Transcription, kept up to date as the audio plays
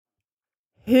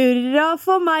Hurra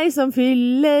for meg som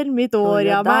fyller mitt år,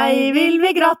 ja, meg vil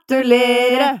vi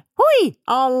gratulere. Hoi!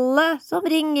 Alle Som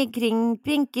ringer kring,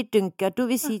 prinker, dunker,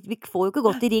 vi får jo ikke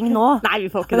gått i ring nå. Nei, vi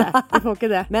får ikke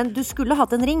det. Men du skulle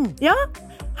hatt en ring. Ja,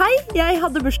 hei, jeg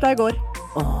hadde bursdag i går.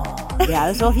 Det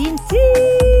jo så fint.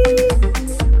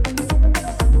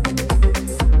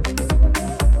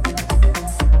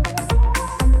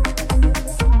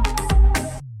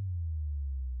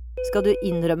 Skal du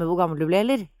innrømme hvor gammel du ble,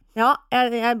 eller? Ja,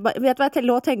 jeg vet hva jeg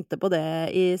lå og tenkte på det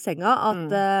i senga,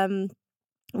 at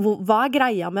hva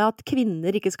greia med at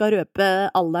kvinner ikke skal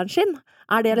røpe alderen sin?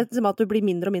 Det litt som at du blir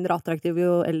mindre og mindre attraktiv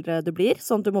jo eldre du blir?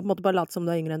 Sånn at du må på en måte bare late som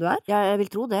du yngre enn du er? Ja, jeg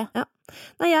vil tro det. Ja.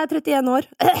 Nei, jeg 31 år.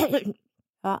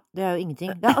 Ja, det jo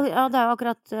ingenting. Ja, det jo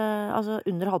akkurat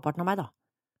under halvparten av meg, da.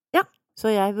 Ja.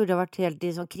 Så jeg burde vært helt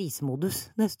i sånn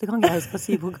krisemodus neste gang jeg skal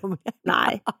si hvor gammel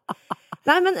jeg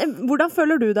Nei, men hvordan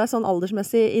føler du deg sånn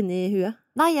aldersmessig inni huet?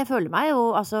 Nei, jeg føler meg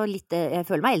jo jeg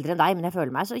føler meg eldre enn deg, men jeg føler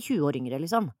meg så 20 år yngre,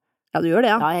 liksom. Ja, du gjør det,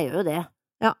 ja. Ja, jeg gjør jo det.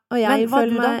 Ja, og jeg men hva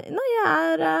føler du da? meg... Nei, jeg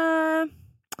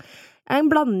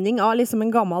en blanding av liksom en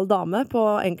gammel dame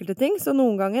på enkelte ting, så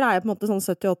noen ganger jeg på en måte sånn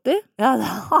 70-80. Ja,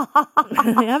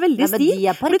 Jeg veldig men de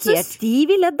stiv. parkert. Blitt så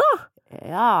stiv i ledd, da.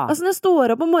 Ja. Altså, når jeg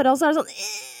står opp om morgenen, så det sånn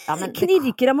Ja, men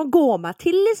knirker jeg må gå meg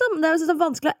til, liksom. Det så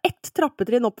vanskelig å ha ett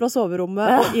trappetrinn opp fra soverommet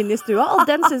og inn i stua, og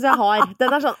den synes jeg har.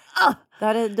 Den sånn, Det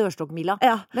det dørstokkmila.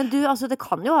 Ja. Men du, det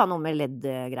kan jo ha noe med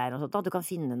leddgreier og sånt, at du kan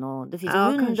finne noe. Det finnes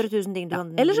jo 100 000 ting du kan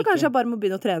Eller så kanskje jeg bare må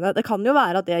begynne å trene. Det kan jo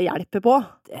være at det hjelper på.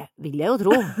 Det vil jeg jo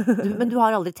tro. Men du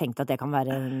har aldri tenkt at det kan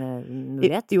være en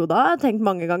mulighet? Jo da, jeg har tenkt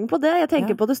mange ganger på det. Jeg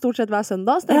tenker på det stort sett hver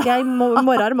søndag. Så tenker jeg, i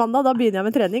morgen mandag, da begynner jeg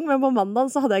med trening. Men på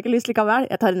mandag så hadde jeg ikke lyst likevel.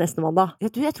 Jeg tar det neste mandag.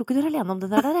 Ja, du, jeg tror ikke du alene om det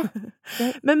der, jeg.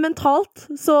 Men mentalt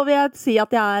så vil jeg si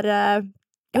at jeg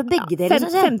Du begge deler,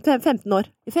 synes jeg. 15 år.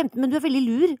 15, men du veldig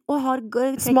lur og har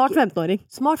Smart 15-åring.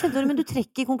 Smart 15-åring, men du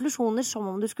trekker konklusjoner som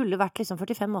om du skulle vært liksom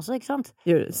 45 også, ikke sant?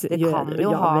 Det kan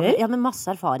jo ha med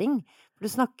masse erfaring. Du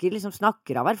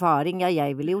snakker av erfaring, ja,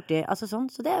 jeg ville gjort det, altså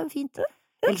sånn, så det jo fint.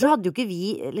 Ellers så hadde jo ikke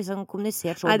vi liksom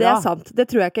kommunisert så bra. Nei, det sant, det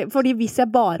tror jeg ikke. Fordi hvis jeg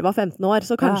bare var 15 år,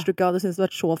 så kanskje du ikke hadde syntes det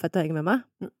vært så fett å henge med meg?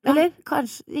 Eller? Nei,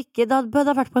 kanskje ikke, det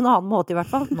hadde vært på en annen måte i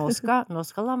hvert fall. Nå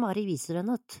skal Mari vise deg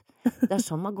noe. Det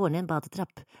sånn man går ned en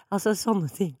badetrapp. Altså sånne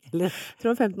ting. Eller? Jeg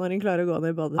tror en 15-åring klarer å gå ned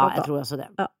i badetrapp. Ja, jeg tror også det.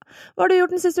 Ja. Hva har du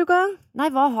gjort den siste uka?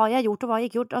 Nei, hva har jeg gjort og hva har jeg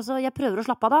ikke gjort? Altså, jeg prøver å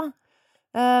slappe av da.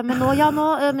 Men nå,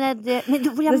 men det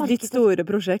er ditt store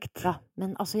prosjekt. Ja,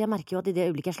 men altså, jeg merker jo at i det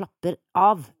øyeblikket jeg slapper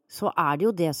av, så det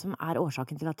jo det som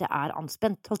årsaken til at jeg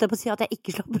anspent. Holdt jeg på å si at jeg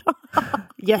ikke slapper av.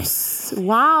 Yes!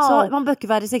 Wow! Så man bør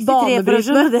ikke være 63 for å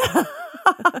skjønne det.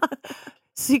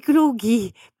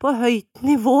 Psykologi på høyt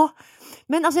nivå.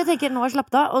 Men altså, jeg tenker, nå har jeg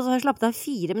slappet av, og så har jeg slappet av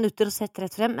 4 minutter og sett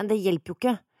rett frem, men det hjelper jo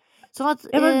ikke. Sånn at...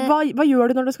 Ja, men hva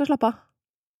gjør du når du skal slappe av?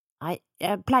 Nei,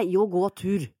 jeg pleier jo å gå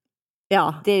tur. Ja.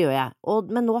 Det gjør jeg.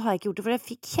 Men nå har jeg ikke gjort det, for jeg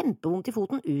fikk kjempevondt i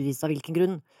foten, uvisst av hvilken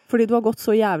grunn. Fordi du har gått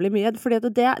så jævlig mye. Fordi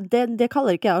det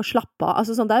kaller ikke jeg å slappe av.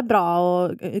 Altså, sånn, det bra å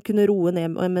kunne roe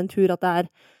ned med en tur, at det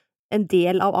en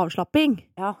del av avslapping.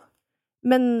 Ja.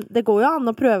 Men det går jo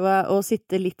an å prøve å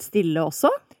sitte litt stille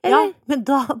også, eller? Ja, men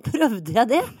da prøvde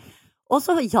jeg det. Og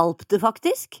så hjalp det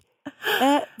faktisk.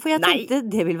 For jeg tenkte,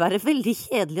 det vil være veldig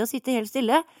kjedelig å sitte helt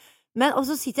stille. Og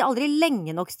så sitter jeg aldri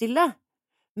lenge nok stille.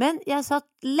 Men jeg satt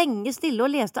lenge stille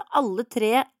og leste alle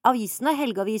 3 avisene,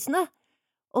 helgeavisene.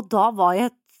 Og da var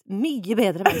jeg et mye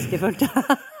bedre menneske, følte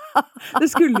jeg. Det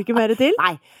skulle ikke mer til?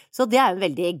 Nei, så det en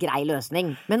veldig grei løsning.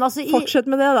 Men altså, fortsett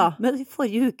med det da. Men i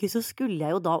forrige uke så skulle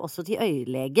jeg jo da også til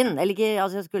øyelegen. Eller ikke,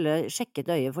 altså jeg skulle sjekke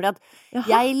et øye. Fordi at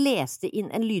jeg leste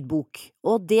inn en lydbok.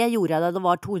 Og det gjorde jeg da det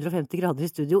var 250 grader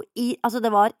i studio. Altså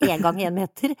det var 1 gang 1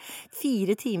 meter.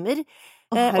 4 timer.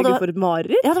 Herregud, for et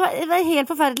mareritt. Ja, det var helt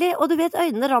forferdelig. Og du vet,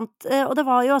 øynene rant. Og det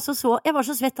var jo altså så jeg var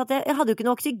så svett at jeg hadde jo ikke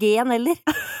noe oksygen heller.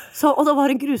 Og det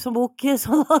var en grusom bok.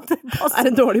 Sånn at det det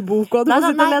en dårlig bok også du må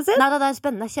sitte og lese? Nei, det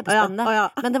spennende, kjempespennende. Ja.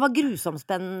 Men det var grusom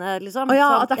spennende, liksom. Ja,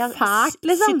 at det fælt,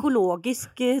 liksom.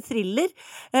 Psykologisk thriller.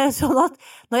 Sånn at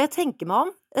når jeg tenker meg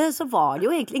om, så var det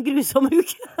jo egentlig en grusom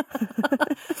uke.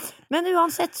 Men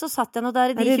uansett så satt jeg nå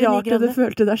der i de 29 gradene. Er det rart du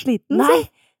følte deg sliten? Nei,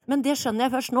 men det skjønner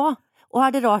jeg først nå. Og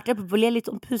det rart jeg ble litt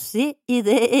sånn pussig i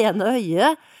det ene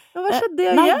øyet? Hva skjedde i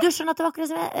øyet? Nei, du skjønner at det var akkurat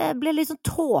som jeg ble litt sånn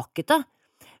tåkete.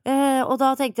 Og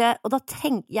da tenkte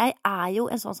jeg, jeg jo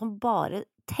en sånn som bare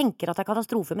tenker at det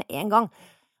katastrofe med en gang.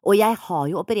 Og jeg har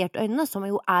jo operert øynene, som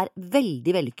jo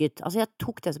veldig vellykket. Altså, jeg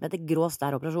tok det som heter grå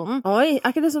stær-operasjonen. Oi,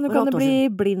 ikke det sånn du kan bli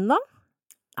blind da?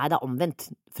 Nei, det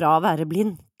omvendt. Fra å være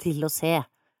blind til å se.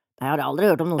 Jeg har aldri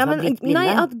hørt om noen som har blitt blinde.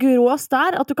 Nei, at grå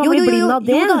stær, at du kan bli blind av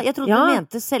det. Jo da, jeg trodde du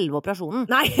mente selve operasjonen.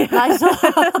 Nei, så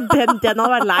den hadde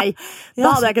vært lei.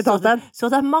 Da hadde jeg ikke tatt den. Så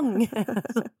det er mange.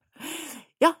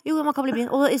 Ja, jo, man kan bli blind.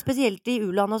 Og spesielt i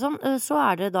U-land og sånn, så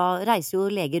reiser jo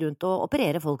leger rundt og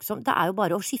opererer folk som det er jo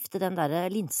bare å skifte den der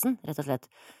linsen, rett og slett.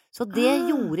 Så det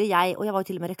gjorde jeg, og jeg var jo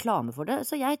til og med reklame for det,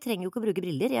 så jeg trenger jo ikke å bruke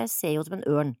briller, jeg ser jo som en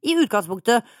ørn. I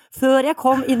utgangspunktet, før jeg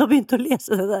kom inn og begynte å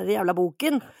lese den der jævla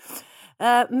boken.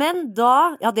 Men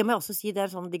da, ja det må jeg også si, det er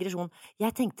en sånn digresjon,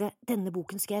 jeg tenkte, denne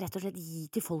boken skal jeg rett og slett gi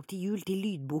til folk til jul, til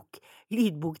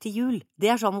lydbok til jul. Det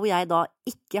er sånn hvor jeg da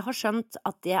ikke har skjønt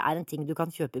at det er en ting du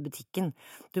kan kjøpe i butikken.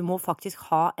 Du må faktisk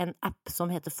ha en app som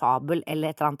heter Fabel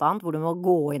eller et eller annet, hvor du må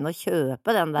gå inn og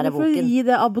kjøpe den der boken. Hvorfor gi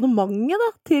det abonnementet da,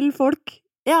 til folk?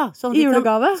 Ja, sånn i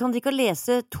julegave? Sånn de kan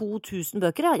lese 2000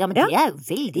 bøker, ja. Men det er jo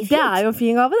veldig fint. Det er jo en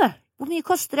fin gave, det. Hvor mye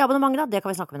koster det abonnementet da? Det kan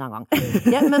vi snakke om en annen gang.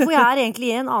 Ja, men for jeg er egentlig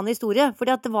i en annen historie,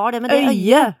 fordi at det var det med det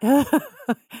øye.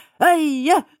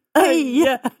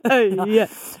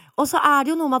 Og så er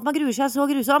det jo noe med at man gruer seg så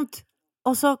grusomt.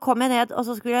 Og så kom jeg ned, og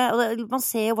så skulle jeg, man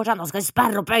ser jo fortsatt, nå skal jeg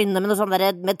sperre opp øynene med noen sånne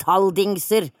der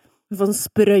metalldingser. Du får en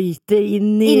sprøyte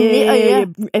inn i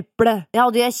eplet. Ja,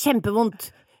 og det er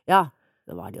kjempevondt. Ja,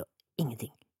 det var det jo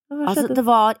ingenting. Altså, det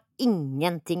var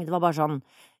ingenting, det var bare sånn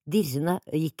dirrende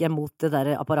gikk jeg mot det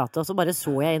der apparatet, og så bare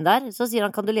så jeg inn der. Så sier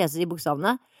han, kan du lese de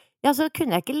bokstavene? Ja, så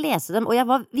kunne jeg ikke lese dem, og jeg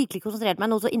var virkelig konsentrert meg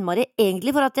noe så innmari,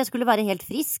 egentlig for at jeg skulle være helt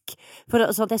frisk,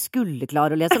 sånn at jeg skulle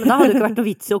klare å lese, men da hadde det ikke vært noe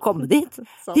vits i å komme dit.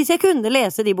 Hvis jeg kunne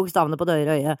lese de bokstavene på det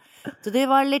høyre øyet. Så det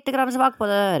var litt grann svak på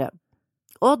det øret.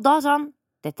 Og da sa han,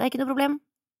 dette er ikke noe problem.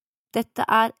 Dette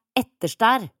er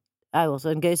etterstær. Det er jo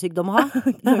også en gøy sykdom å ha.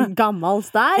 Gammel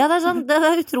stær. Ja, det er sånn, det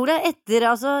er utrolig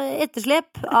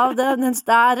etterslep av den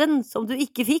stæren som du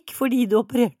ikke fikk fordi du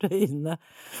opererte øynene.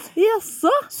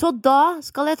 Jaså? Så da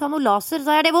skal jeg ta noe laser,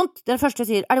 så er det vondt. Det er det første jeg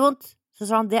sier, er det vondt? Så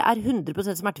sa han, det er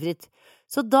 100% smertefritt.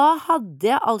 Så da hadde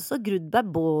jeg altså grudd meg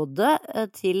både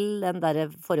til den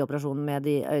der forrige operasjonen med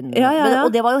de øynene, ja.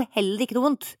 og det var jo heller ikke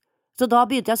noe vondt. Så da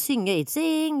begynte jeg å synge It's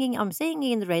singing, I'm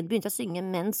singing in the rain, begynte jeg å synge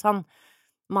mens han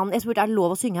jeg spurte, er det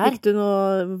lov å synge her?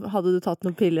 Hadde du tatt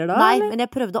noen piller da? Nei, eller? men jeg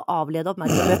prøvde å avlede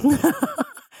oppmerksomheten.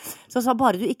 Så han sa,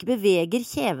 bare du ikke beveger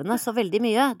kjevene så veldig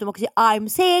mye. Du må ikke si I'm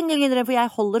singing in the rain, for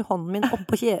jeg holder hånden min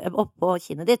opp på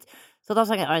kinnet ditt. Så da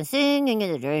sang jeg I'm singing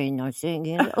in the rain, I'm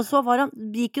singing in the rain. Og så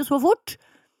gikk jo så fort.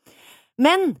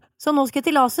 Men, så nå skal jeg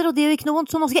til laser, og det gjør ikke noe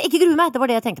vondt, så nå skal jeg ikke grue meg. Det var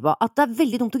det jeg tenkte på. At det er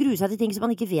veldig dumt å grue seg til ting som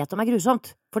man ikke vet om er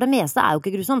grusomt. For det meste er jo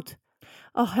ikke grusomt.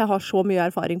 Jeg har så mye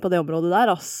erfaring på det området der,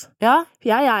 ass. Ja?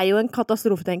 Jeg er jo en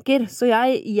katastrofetenker, så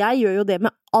jeg gjør jo det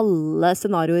med alle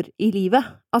scenarioer i livet.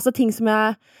 Altså ting som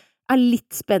jeg er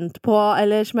litt spent på,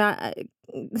 eller som jeg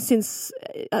syns,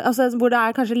 altså hvor det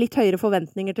er kanskje litt høyere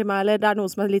forventninger til meg, eller det er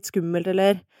noe som er litt skummelt,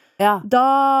 eller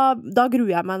da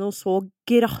gruer jeg meg noe så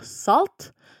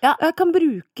grassalt. Ja. Jeg kan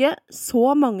bruke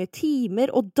så mange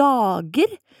timer og dager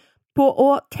på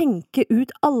å tenke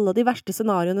ut alle de verste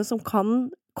scenarioene som kan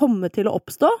komme til å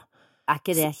oppstå. Er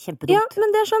ikke det kjempedumt? Ja,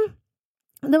 men det er sånn,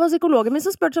 det var psykologen min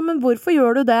som spurte sånn, men hvorfor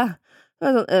gjør du det?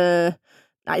 Jeg sånn,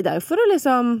 nei, det er jo for å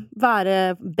liksom være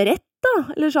beredt da,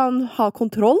 eller sånn, ha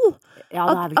kontroll.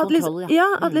 Ja, det er vel kontroll, ja. Ja,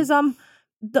 at liksom,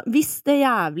 hvis det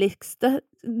jævligste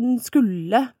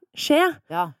skulle skje,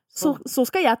 så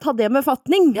skal jeg ta det med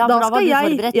fatning. Ja, for da var du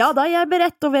forberedt. Ja, da er jeg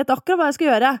beredt og vet akkurat hva jeg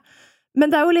skal gjøre.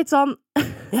 Men det er jo litt sånn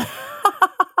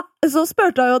Så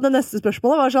spurte jeg jo det neste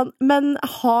spørsmålet var sånn, men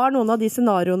har noen av de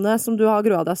scenarioene som du har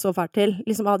grua deg så fælt til,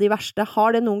 liksom av de verste,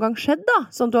 har det noen gang skjedd da?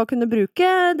 Sånn at du har kunnet bruke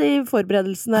de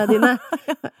forberedelsene dine?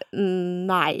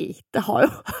 Nei, det har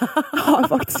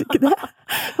faktisk ikke det.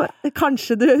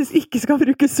 Kanskje du ikke skal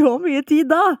bruke så mye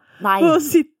tid da? Nei. På å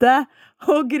sitte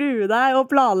og grue deg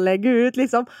og planlegge ut,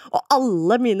 liksom. Og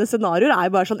alle mine scenarioer er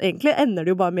jo bare sånn, egentlig ender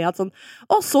det jo bare med at sånn,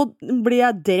 og så blir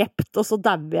jeg drept, og så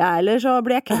dauer jeg, eller så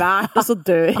blir jeg kvært, og så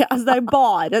dør jeg. Altså, det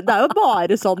er jo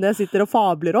bare sånn jeg sitter og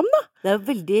fabler om, da. Det er jo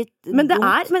veldig men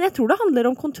jeg tror det handler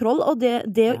om kontroll, og det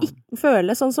å ikke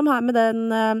føle sånn som her med den,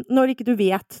 når ikke du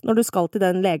vet, når du skal til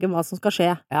den legen, hva som skal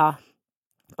skje. Ja.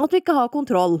 At du ikke har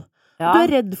kontroll. Ja. Du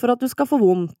er redd for at du skal få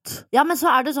vondt. Ja, men så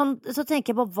er det sånn, så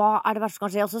tenker jeg på hva er det verste som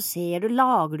kan skje, og så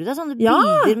lager du det sånne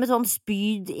bilder med sånn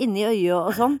spyd inni øyet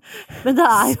og sånn. Men det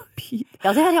er jo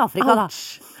ja, det er i Afrika da.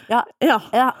 Ja.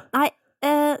 Nei,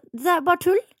 det er bare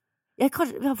tull. Vi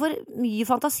har for mye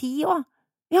fantasi også.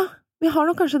 Ja, vi har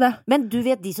nok kanskje det. Men du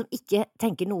vet, de som ikke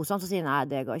tenker noe sånn, så sier nei,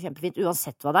 det går kjempefint,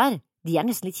 uansett hva det er. De er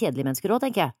nesten litt kjedelige mennesker også,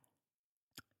 tenker jeg.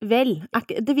 Vel,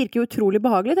 det virker jo utrolig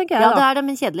behagelig, tenker jeg da. Ja, det er det,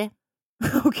 men kjedelig.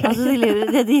 Okay. Altså, de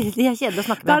er kjedelige å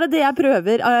snakke med. Da er det jeg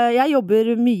prøver. Jeg jobber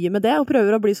mye med det, og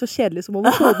prøver å bli så kjedelig som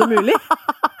overhodet mulig.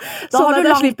 Da Sånn har at du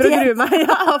jeg langt slipper å igjen. grue meg.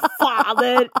 Ja,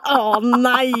 fader! Å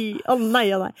nei! Å nei,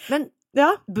 å nei. Men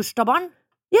Ja. bursdagsbarn?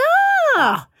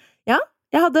 Ja.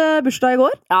 Jeg hadde bursdag i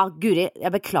går. Ja, Guri,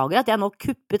 jeg beklager at jeg nå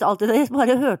kuppet alt det der. Jeg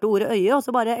bare hørte ordet øye, og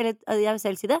så bare, eller jeg vil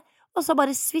selv si det, og så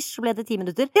bare svisj, så ble det 10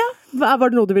 minutter. Var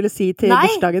det noe du ville si til Nei.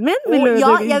 bursdagen min? Vil du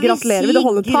Ja, jeg vil gratulere? si Vil du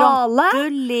holde en tale?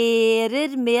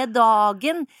 gratulerer med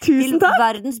dagen Tusen til takk!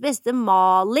 verdens beste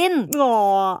Malin.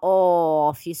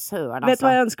 Åh. Fy søren, Vet du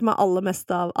hva altså. jeg ønsker meg aller mest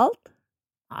av alt?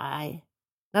 Nei.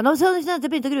 Nei, nå så jeg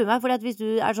begynte å grue meg, for hvis du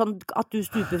er sånn at du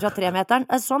stuper fra 3-meteren,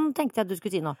 sånn tenkte jeg at du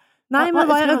skulle si noe. Nei, men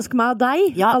hva jeg ønsker meg av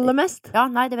deg Ja. aller mest? Ja,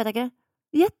 nei, det vet jeg ikke.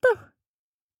 Gjett, da.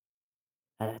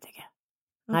 Nei, det vet jeg ikke.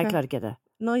 Nei, jeg Ok. klarer ikke det.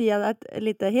 Nå gir jeg deg et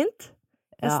lite hint.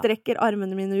 Jeg Ja. strekker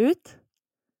armene mine ut.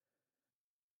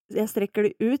 Jeg strekker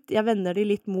de ut. Jeg vender de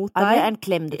litt mot Er det deg. en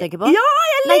klem du tenker på? Ja,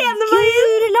 jeg Nei, lener meg inn!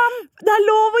 Guri land! Det er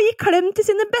lov å gi klem til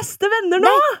sine beste venner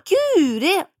nå! Nei,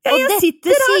 Guri! Ja, Og jeg dette sitter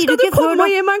her, sier skal du du ikke før komme nå. og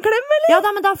gi meg en klem, eller? Ja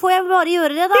da, men da får jeg bare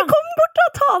gjøre det, da. Kom bort da,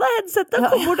 ta av deg headsetet, Ja.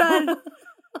 kom bort der.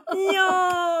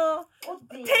 Ja!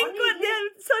 Tenk hvor det er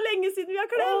så lenge siden vi har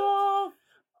klemt.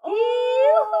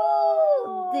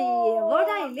 Det var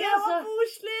deilig, Det var altså.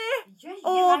 koselig.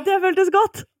 Åh, det føltes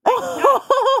godt.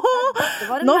 Det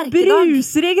var en Nå merkedag.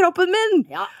 bruser det i kroppen min.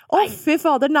 Ja, Å, fy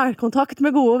fader, nærkontakt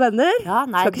med gode venner. ja,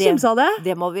 nei, Skal ikke kimse av det.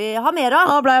 det må vi ha mer av.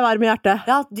 Da ble jeg varm i hjertet.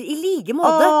 Ja, i like Å,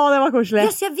 måte. det var koselig.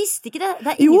 Jøss, jeg visste ikke det. Det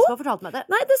er ingen Jo. som har fortalt meg det.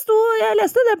 Nei, jeg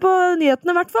leste det på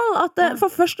nyhetene i hvert fall. At, for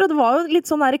først, det var jo litt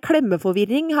sånn der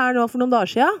klemmeforvirring her nå for noen dager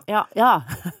siden. Ja, ja.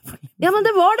 Ja, men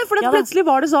det var det, for Ja da. plutselig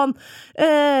var det sånn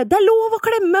det er lov å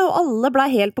klemme, og alle ble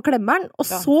helt på klemmeren. Og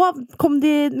Ja. så kom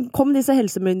disse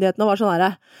helsemyndighetene og var sånn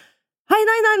herre Hei,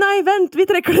 nei, vent, vi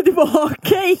trekker det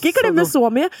tilbake! Ikke klemme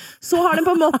så mye. Så har de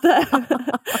på en måte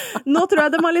Nå tror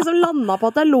jeg de har liksom landa på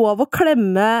at det er lov å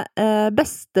klemme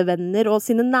bestevenner og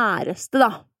sine næreste, da.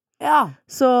 Ja.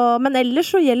 Så, men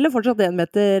ellers så gjelder fortsatt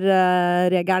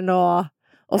 1-meter-regelen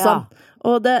og sånn.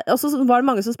 Og så var det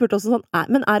mange som spurte også sånn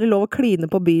men er det lov å kline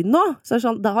på byen nå? Så er det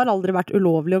sånn, det har aldri vært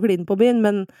ulovlig å kline på byen,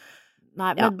 men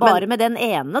Nei, men Ja, bare med den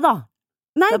ene, da.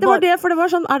 Nei, Det er det var bare- det, for det var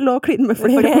sånn, er det lov å kline med For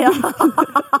flere? det, ja.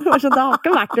 Det var sånn, det har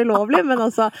ikke vært ulovlig, men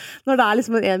altså, når det er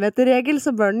liksom en 1-meter-regel,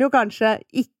 så bør den jo kanskje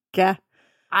ikke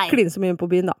Nei. kline så mye på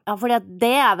byen, da. Ja, for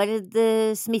det er vel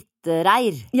et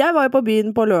smittereir. Jeg var jo på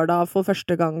byen på lørdag for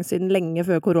første gang siden lenge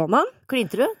før koronaen.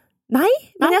 Klinte du?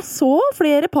 Men jeg så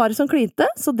flere par som klinte,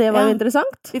 så det var Ja. jo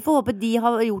interessant. Vi får håpe de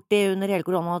har gjort det under hele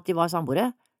koronaen, at de var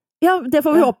samboere. Ja, det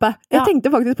får vi Ja. håpe. Jeg Ja.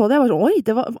 tenkte faktisk på det. Jeg var sånn,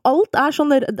 oi, alt er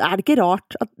sånn, er det ikke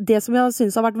rart at det som jeg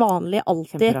synes har vært vanlig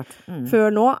alltid Kjemperart. Mm.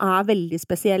 før nå, er veldig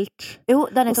spesielt. Jo,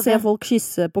 det er Å nettopp se det. folk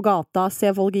kysse på gata,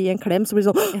 se folk gi en klem, så blir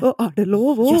det sånn, å, er det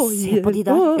lov? Å, Jøss, se på de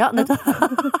der. å, Ja,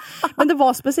 nettopp. Men det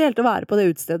var spesielt å være på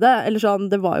det utestedet. Eller sånn,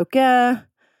 det var jo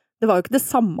ikke det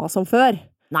samme som før.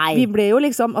 Nei. Vi ble jo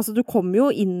liksom, altså du kom jo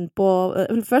inn på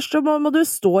først så må du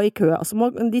stå i kø, altså må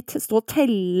de stå og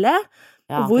telle.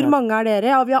 Ja, Og hvor akkurat. mange er dere?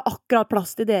 Ja, vi har akkurat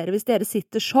plass til dere hvis dere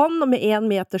sitter sånn, og med 1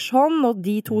 meter sånn, og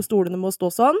de 2 stolene må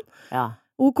stå sånn. Ja.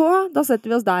 Ok, da setter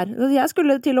vi oss der. Jeg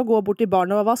skulle til å gå bort til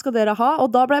barnet, og hva skal dere ha?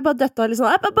 Og da ble jeg bare døtta litt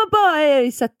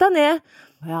sånn, sett deg ned.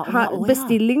 Ja, Her, å, ja.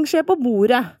 bestilling skjer på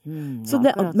bordet. Mm, Så ja,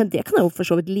 det, akkurat. men det kan jeg jo for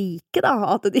så vidt like,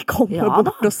 da. At de kommer Ja, bort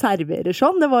da. og serverer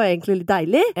sånn. Det var jo egentlig litt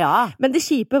deilig. Ja. Men det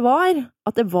kjipe var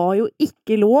at det var jo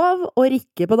ikke lov å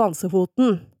rikke på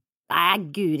dansefoten. Nei,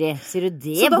 Guri, sier du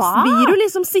det? Så da Hva? blir du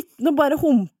liksom sittende og bare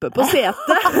humpe på setet.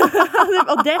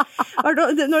 Og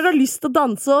når du har lyst til å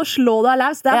danse og slå deg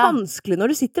løs, det er Ja. vanskelig når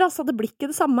du sitter, altså. Det blir ikke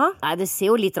det samme. Nei, det ser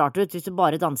jo litt rart ut hvis du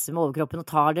bare danser med overkroppen og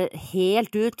tar det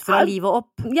helt ut fra Ja. livet opp.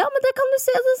 Ja, men det kan du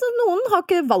se. Så noen har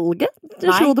ikke valget. Det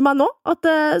Nei. slo det meg nå.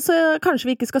 Så kanskje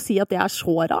vi ikke skal si at det er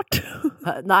så rart.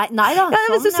 Nei da. Ja,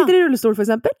 hvis du sitter i rullestol, for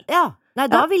eksempel. Ja. Nei,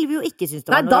 da Ja. ville vi jo ikke synes det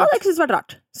Nei, var da noe hadde rart. jeg ikke syntes det vært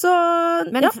rart.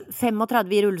 Så Men ja.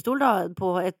 35 i rullestol, da,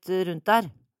 på et rundt der.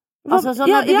 Hva- Altså sånn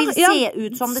ja, at det vil ja, se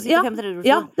ut som det ja, sitter 35 i rullestol.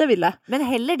 Ja, det vil jeg. Men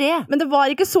heller det. Men det var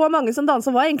ikke så mange som dansa.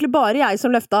 Det var egentlig bare jeg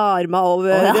som løfta arma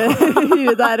over Å, ja.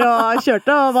 huet der og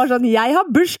kjørte og var sånn 'Jeg har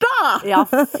bursdag!' Ja,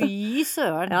 fy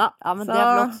søren. Ja, men så- det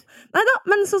er flott. Nei da,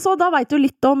 men så da veit du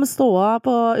litt om ståa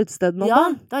på utestedene. Ja,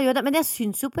 Ja. da gjør det. Men jeg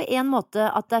syns jo på en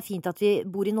måte at det er fint at vi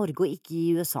bor i Norge og ikke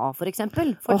i USA, for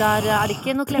eksempel. For Åh, der er det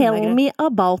ikke noe Tell klemmegreier. me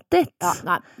about it. Ja,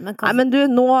 nei, men Nei, kanskje men du,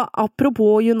 nå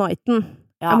apropos Uniten.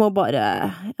 Ja.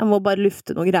 Jeg må bare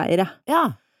lufte noe greier, jeg.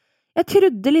 Ja. Jeg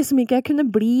trodde liksom ikke jeg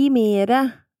kunne bli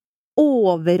mer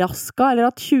overraska, eller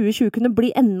at 2020 kunne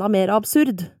bli enda mer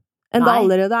absurd enn det Nei.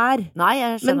 allerede er. Nei,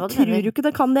 jeg skjønner Men hva du tror mener. du ikke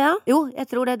det kan det, ja? Jo, jeg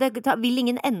tror det. Det vil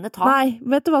ingen ende ta. Nei,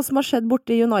 vet du hva som har skjedd borte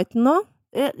i Uniten nå?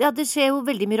 Ja, det skjer jo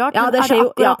veldig mye rart. Ja, men det skjer jo,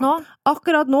 akkurat nå?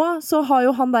 Akkurat nå så har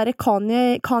jo han der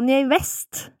Kanye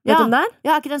West, vet du om det er?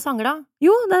 Ja, er ikke den sanger da?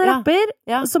 Jo, det er en rapper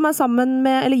Ja. som er sammen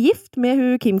med, eller gift med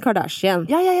hun Kim Kardashian.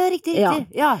 Ja, riktig.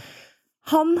 Ja.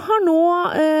 Han har nå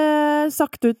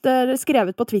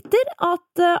skrevet på Twitter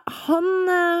at han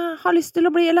har lyst til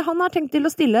å bli, eller han har tenkt til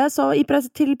å stille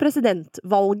til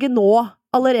presidentvalget nå,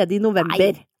 allerede i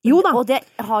november. Nei. Jo da. Og det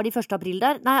har de 1. april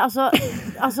der? Nei, altså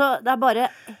det er bare...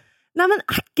 Nei, men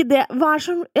er ikke det,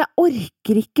 jeg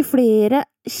orker ikke flere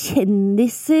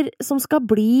kjendiser som skal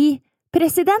bli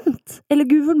president, eller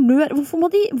guvernør.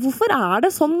 Hvorfor er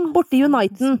det sånn borte i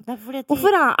Uniten?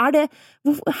 Hvorfor er det,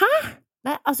 hæ?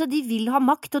 Nei, altså de vil ha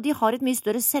makt, og de har et mye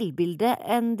større selvbilde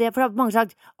enn det, for det har mange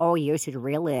sagt, oh, you should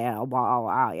really,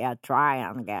 try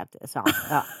and get some,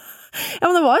 Ja,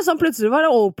 men det var jo sånn, plutselig var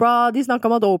det Oprah, de snakket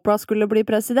om at Oprah skulle bli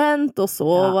president, og så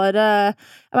var det,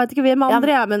 jeg vet ikke hvem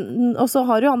andre, og så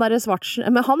har jo han der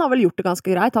Schwarzenegger, men han har vel gjort det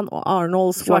ganske greit, han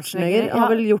Arnold Schwarzenegger har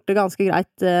vel gjort det ganske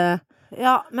greit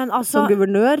men som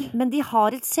guvernør. Men de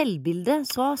har et selvbilde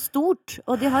så stort,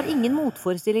 og de har ingen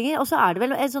motforestillinger, og så er det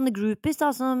vel en sånne groupies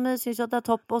da, som synes at det er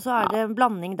topp, og så er det en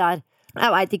blanding der. Jeg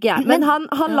vet ikke jeg, men han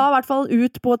la i hvert fall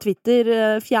ut på Twitter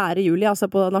 4. juli, altså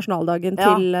på nasjonaldagen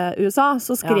til USA,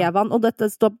 så skrev han, og dette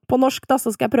står på norsk da,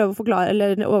 så skal jeg prøve å forklare,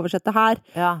 eller oversette her,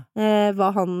 hva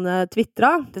han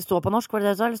twittra. Det står på norsk, var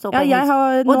det det så? Eller står på engelsk? Jeg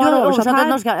har nå oversatt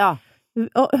her. Norsk,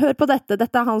 Og hør på dette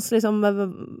er hans liksom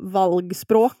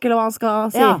valgspråk, eller hva han skal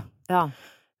si.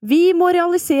 Vi må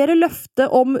realisere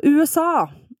løftet om USA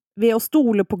ved å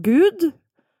stole på Gud.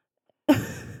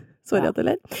 Sorry at jeg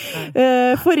ler.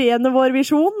 Forene vår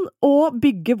visjon og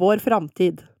bygge vår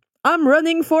framtid. I'm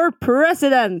running for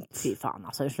president! Fy faen,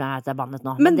 altså, jeg er bannet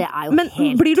nå. Men det er jo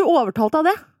helt... blir du overtalt av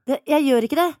det? Jeg gjør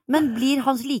ikke det, men blir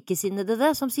hans likesinnede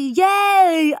det, som sier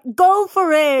yeah, go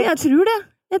for it! Jeg tror det.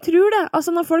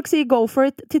 Altså når folk sier go for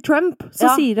it til Trump,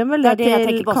 så sier de vel det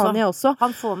til Kanye også.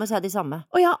 Han får med seg de samme.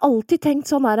 Og jeg har alltid tenkt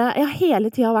sånn der, jeg har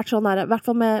hele tiden vært sånn der, i hvert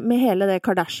fall med hele det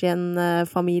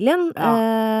Kardashian-familien,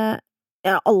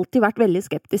 jeg har alltid vært veldig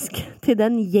skeptisk til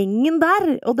den gjengen der,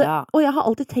 og jeg har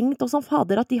alltid tenkt også,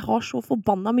 fader, at de har så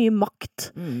forbanna mye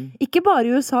makt. Ikke bare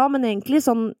i USA, men egentlig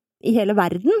sånn i hele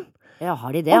verden. Ja,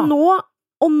 har de det,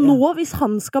 Og nå, hvis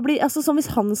han skal bli, altså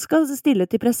hvis han skal stille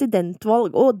til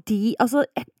presidentvalg, og jeg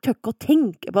tør ikke å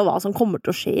tenke på hva som kommer til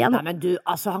å skje igjen. Nei, men du,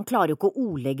 altså, han klarer jo ikke å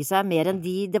ordlegge seg mer enn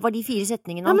det var de 4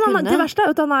 setningene han kunne. Det verste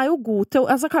er jo at han er jo god til,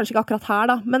 kanskje ikke akkurat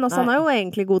her da, men han er jo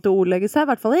egentlig god til å ordlegge seg,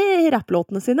 i hvert fall i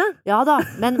rapplåtene sine. Ja da,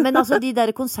 men altså de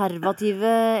der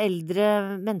konservative,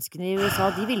 eldre menneskene i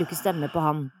USA, de vil jo ikke stemme på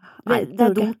han. Det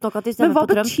er dumt nok at de stemmer på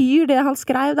Trump. Men hva betyr det han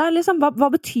skrev der, liksom? Hva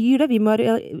betyr det?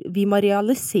 Vi må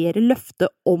realisere løftet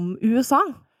om USA?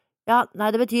 Ja, nei,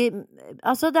 det betyr...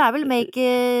 Altså, det er vel Make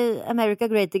America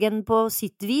Great Again på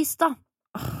sitt vis, da.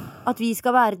 At vi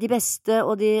skal være de beste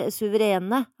og de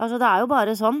suverene. Altså, det er jo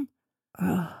bare sånn.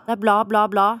 Det er bla, bla,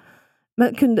 bla.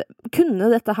 Men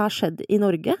kunne dette her skjedd i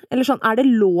Norge? Eller sånn, er det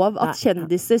lov at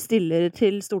kjendiser stiller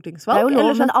til stortingsvalg? Det er jo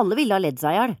lov, sånn, men alle ville ha ledd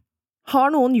seg i hjel. Har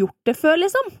noen gjort det før,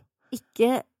 liksom?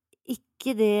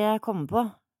 Ikke det jeg kommer på.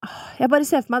 Jeg bare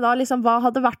ser for meg da, liksom, hva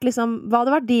hadde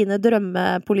vært dine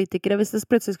drømmepolitikere hvis det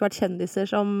plutselig skulle vært kjendiser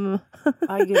som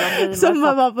som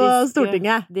var på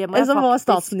Stortinget? Som var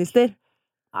statsminister?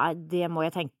 Nei, det må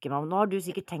jeg tenke meg om. Nå har du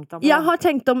sikkert tenkt om det. Jeg har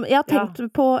tenkt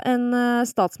på en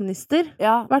statsminister,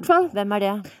 i hvert fall. Hvem er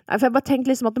det? Nei, for jeg bare tenkt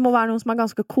liksom at det må være noen som er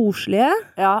ganske koselige,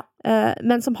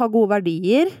 men som har gode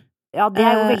verdier. Ja, det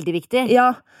er jo veldig viktig.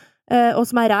 Ja, og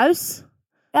som er raus.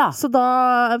 Ja. Så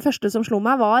da, første som slo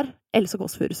meg var Else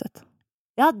Kåss Furuseth.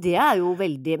 Ja, det er jo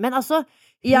veldig... Men altså...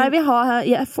 Jeg vil ha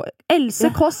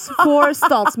Else Kåss for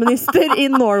statsminister i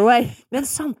Norway. Men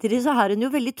samtidig så er hun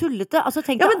jo veldig tullete. Altså,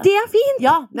 ja, men det er fint!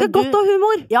 Ja, det er godt å ha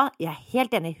humor. Ja, jeg er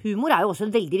helt enig. Humor er jo også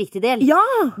en veldig viktig del. Ja!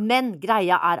 Men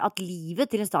greia er at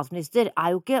livet til en statsminister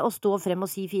er jo ikke å stå frem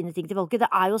og si fine ting til folket. Det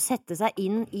er jo å sette seg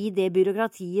inn i det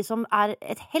byråkratiet som er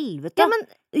et helvete.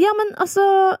 Ja, men altså...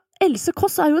 Else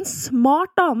Kåss er jo en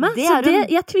smart dame,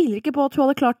 jeg tviler ikke på at hun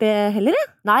hadde klart det heller.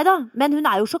 Neida, men hun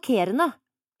er jo sjokkerende.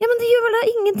 Ja, men det gjør vel da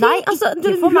ingenting. Nei,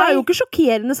 ikke hun er jo ikke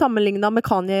sjokkerende sammenlignet med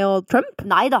Kanye og Trump.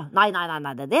 Neida, nei,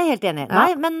 det er jeg helt enig.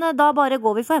 Nei, men da bare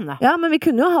går vi for henne. Ja, men vi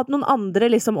kunne jo hatt noen andre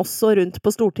liksom også rundt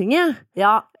på Stortinget.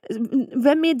 Ja.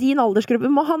 Hvem i din aldersgruppe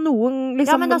må ha noen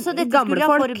liksom, ja, men altså, dette gamle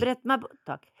folk? Skulle jeg forberedt meg på...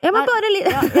 Takk. Ja, men bare litt...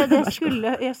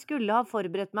 jeg skulle ha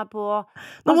forberedt meg på...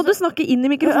 Nå må du snakke inn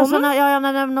i mikrofonen. Altså,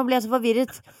 men nå ble jeg så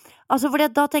forvirret. Altså,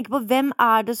 fordi da tenker jeg på, hvem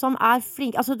er det som er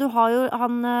flink? Altså, du har jo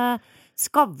han...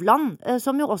 Skavlan,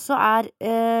 som jo også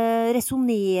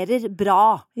resonerer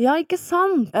bra. Ja, ikke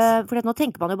sant? For nå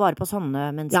tenker man jo bare på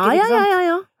sånne mennesker, ikke sant?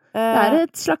 Ja. Det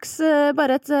et slags,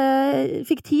 bare et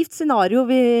fiktivt scenario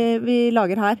vi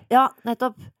lager her. Ja,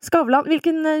 nettopp. Skavlan,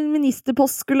 hvilken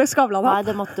ministerpost skulle Skavlan ha? Nei,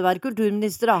 det måtte være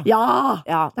kulturminister da.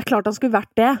 Ja, det klart han skulle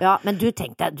vært det. Ja, men du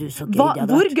tenkte, du så gøy det hadde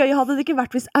vært. Hvor gøy hadde det ikke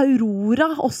vært hvis Aurora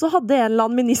også hadde en eller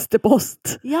annen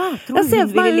ministerpost? Ja, tror jeg ser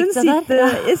for meg hun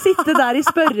sitte der i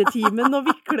spørretimen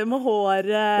og vikle med håret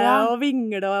og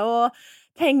vingle og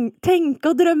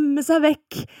tenke og drømme seg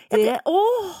vekk.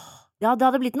 Ja, det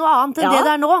hadde blitt noe annet enn det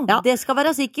der nå. Ja. Det skal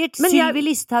være sikkert. Sylvi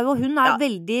Listhaug og hun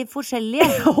veldig forskjellige.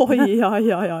 Ja.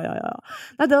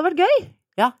 Nei, det hadde vært gøy.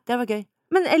 Ja, det hadde vært gøy.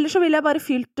 Men ellers så ville jeg bare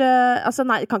fylt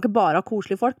nei, jeg kan ikke bare ha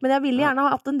koselige folk, men jeg ville gjerne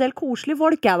ha hatt en del koselige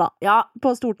folk, jeg da. Ja.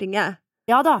 På Stortinget.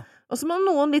 Ja da. Og så må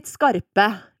noen litt skarpe.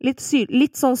 Litt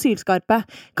sånn sylskarpe.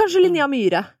 Kanskje Linnea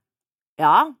Myhre.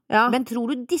 Ja, men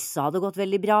tror du disse hadde gått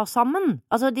veldig bra sammen?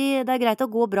 Altså, det greit å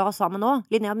gå bra sammen også.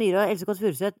 Linnea Myhre, Else Kåss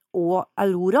Furuseth og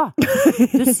Aurora.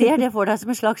 Du ser det for deg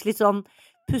som en slags litt sånn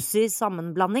pussig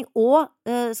sammenblanding. Og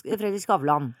Fredrik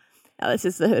Skavlan. Ja, jeg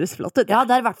synes det høres flott ut. Ja,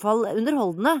 det i hvert fall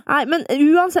underholdende. Nei, men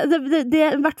uansett, det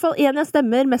i hvert fall en jeg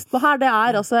stemmer mest på her, det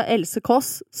altså Else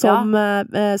Kåss som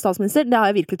statsminister. Det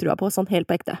har jeg virkelig trua på, sånn helt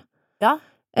på ekte. Ja.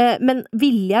 Men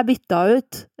ville jeg bytta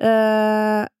ut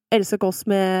Else Kåss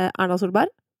med Erna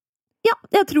Solberg? Ja,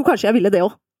 jeg tror kanskje jeg ville det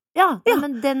også. Ja,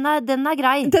 men den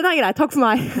grei. Den grei, takk for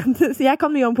meg. Jeg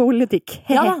kan mye om politikk.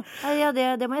 Ja,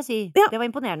 det må jeg si. Ja. Det var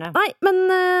imponerende. Nei, men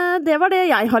det var det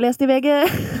jeg har lest i VG.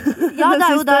 Ja,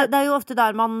 det jo ofte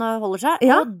der man holder seg.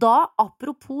 Ja. Og da,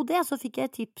 apropos det, så fikk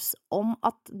jeg tips om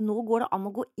at nå går det an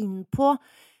å gå inn på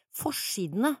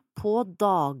forsidene på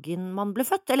dagen man ble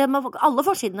født. Eller alle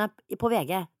forsidene på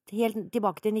VG. Helt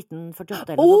tilbake til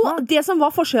 1948 eller noe sånt. Det som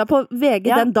var forsida på VG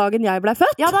den dagen jeg ble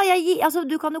født? Ja da,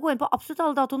 du kan jo gå inn på absolutt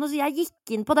alle datoene, så jeg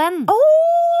gikk inn på den.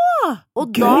 Og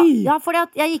gøy! Fordi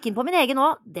at jeg gikk inn på min egen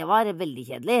også. Det var veldig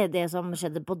kjedelig, det som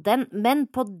skjedde på den. Men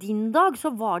på din dag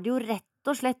så var det jo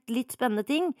rett og slett litt spennende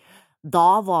ting.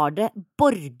 Da var det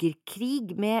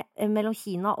borgerkrig mellom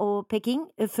Kina og Peking,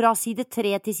 fra side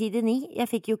 3 til side 9. Jeg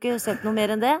fikk jo ikke sett noe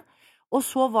mer enn det. Og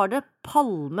så var det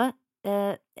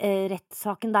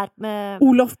rettssaken der med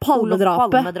Olof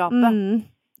Palme-drapet.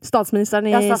 Statsministeren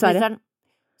i Sverige.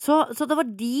 Så det var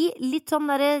de litt sånn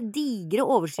der digre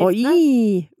overskriftene.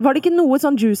 Oi! Var det ikke noe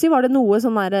sånn juicy? Var det noe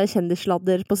sånn der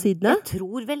kjendissladder på sidene? Jeg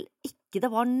tror vel ikke det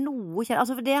var noe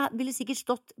for det ville sikkert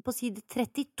stått på side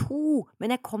 32,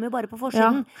 men jeg kom jo bare på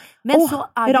forsiden. Men så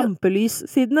det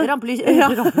rampelyssidene.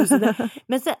 Rampelyssidene.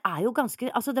 Men det jo ganske,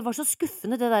 altså det var så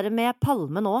skuffende det der med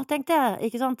Palme nå, tenkte jeg,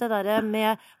 ikke sant? Det der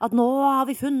med at nå har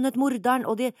vi funnet morderen,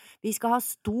 og vi skal ha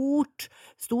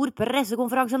stor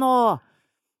pressekonferanse nå.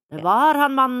 Det var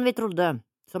han mannen vi trodde,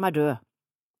 som død.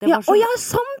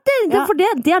 Sant det! For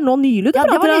det nå nylig du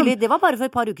prater om. Ja, det var nylig. Det var bare for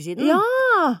et par uker siden.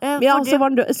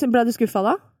 Så ble du skuffet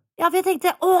da? Ja, for jeg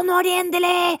tenkte, nå er det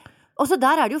endelig! Og så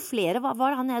der det jo flere, hva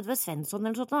var det han Edvard Svensson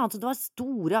eller noe sånt? Altså, det var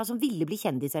store som ville bli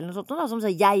kjendis eller noe sånt, som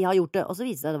sa, jeg har gjort det. Og så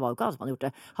viste det var jo ikke han som hadde gjort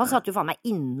det. Han satt jo faen meg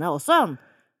inne også.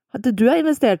 Du har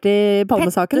investert i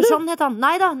Palmesaken, du? Pettersson het han.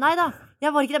 Nei da. Jeg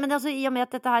var ikke det, men altså, i og med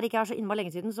at dette her ikke så innmari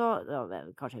lenge siden, så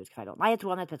kanskje jeg husker feil. Nei, jeg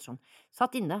tror han het Pettersson.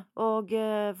 Satt inne, og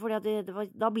fordi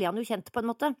da ble han jo kjent på en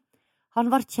måte.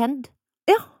 Han var kjent.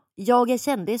 Ja. Jeg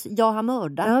kjendis, jeg har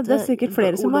mørdet. Ja, det sikkert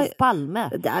flere som Olof Palme.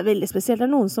 Det veldig spesielt.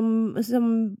 Det noen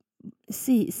som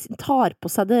tar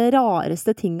på seg det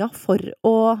rareste tinga for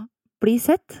å bli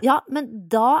sett. Ja, men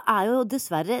da jo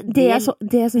dessverre det jeg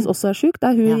synes også sjukt,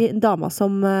 det hun dama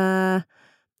som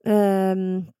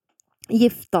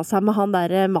gifta seg med han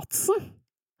der Madsen.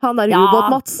 Han der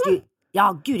ubåt-Madsen.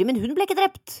 Ja, guri, men hun ble ikke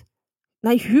drept.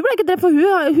 Nei, hun ble ikke drept, for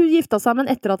hun gifta seg, men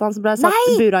etter at han ble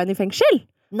satt bura inn i fengsel.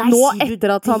 Nei, nå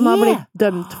etter at han har blitt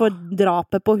dømt for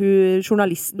drapet på hun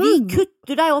journalisten. Vi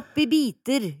kutter deg opp i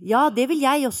biter. Ja, det vil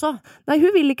jeg også. Nei,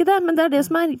 hun vil ikke det, men det det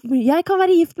som jeg kan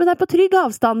være gift med deg på trygg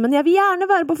avstand, men jeg vil gjerne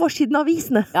være på forsiden av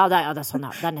avisene. Ja, det sånn,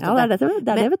 det nettopp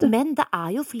det vet du. Men det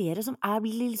jo flere som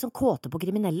blir litt sånn kåte på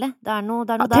kriminelle. Det noe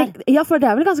der. Ja, for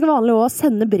det vel ganske vanlig å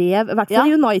sende brev, i hvert fall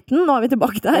i Uniten, nå vi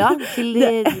tilbake der. Ja, til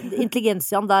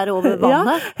intelligensiaen der over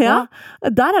vannet. Ja.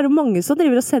 Der det mange som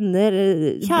driver og sender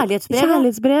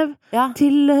kjærlighetsbrev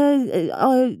til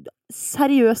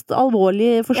seriøst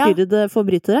alvorlig forstyrrede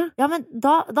forbrytere. Ja, men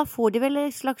da får de vel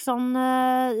en slags sånn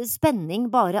spenning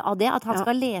bare av det, at han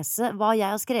skal lese hva jeg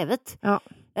har skrevet. Ja.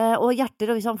 Og hjerter,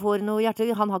 og hvis han får noe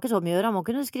hjerter, han har ikke så mye å gjøre, han må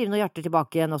kunne skrive noe hjerter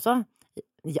tilbake igjen også.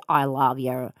 I love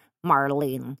you,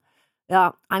 Marlene.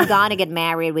 Yeah, I'm gonna get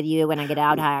married with you when I get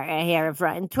out here.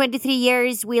 In 23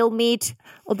 years we'll meet.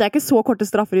 Og det ikke så korte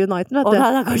straffer i Uniten, vet du.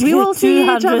 We will see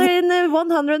each other in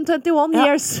 121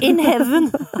 years. In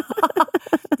heaven.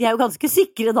 De er jo ganske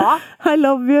sikre da. I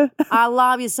love you. I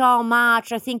love you so much,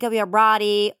 I think of your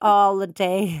body all the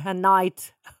day and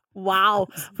night. Wow,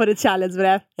 for et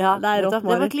kjærlighetsbrev. Ja, det er rått, det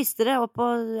var Mari. klistre opp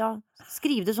og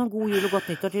skriv det sånn god jul og godt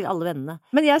nyttår til alle vennene.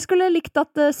 Men jeg skulle likt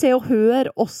at Se og Hør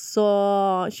også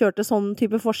kjørte sånn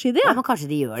type forside, Ja, men kanskje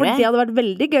de gjør For det. det hadde vært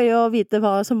veldig gøy å vite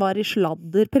hva som var i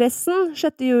sladderpressen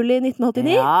 6. juli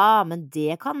 1989. Ja, men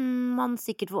det kan man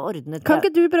sikkert få ordnet. Kan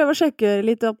ikke du prøve å sjekke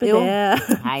litt opp i Jo.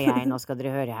 det? Hei, nå skal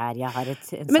dere høre her. Jeg har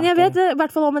en Men jeg sak vet i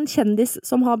hvert fall om en kjendis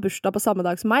som har bursdag på samme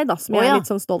dag som meg, da, som jeg Å, ja. er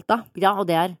litt sånn stolt av. Ja, og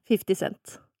det er 50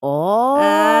 Cent.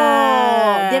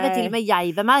 Det vet til og med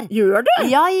jeg hvem er. Gjør du?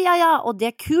 Ja, og det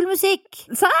er kul musikk.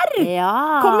 Serr? Ja.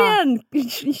 Kom igjen!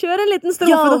 Kjør en liten Yo,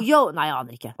 strofe. yo. Nei, jeg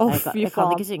aner ikke. Å, Jeg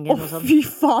kan ikke synge noe sånt. fy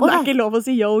faen, det Å, er nei. ikke lov å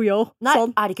si yo-yo. Nei,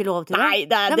 Sånn. er det ikke lov til det? Nei,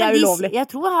 det er men ulovlig. Jeg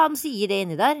tror han sier det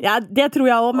inni der. Ja, det tror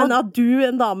jeg òg, men Og- at du,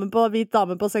 en hvit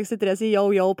dame på 63, sier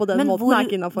yo-yo på den Men måten, er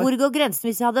ikke innafor. hvor går grensen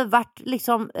hvis jeg hadde vært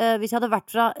hvis jeg hadde vært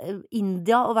fra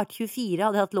India og vært 24,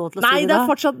 hadde jeg hatt lov til å Nei, si det det er da?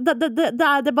 fortsatt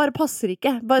Det bare passer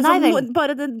ikke. Bare, Nei, sånn, vel.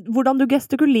 bare hvordan du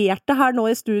gestikulerte her nå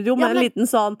i studio med Ja, en men- liten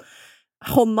sånn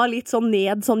hånda litt sånn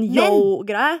ned, sånn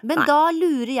yo-greie. Men da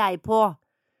lurer jeg på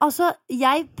Altså,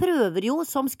 jeg prøver jo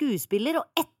som skuespiller å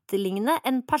etterligne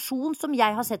en person som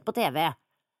jeg har sett på TV.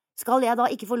 Skal jeg da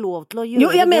ikke få lov til å gjøre Jo,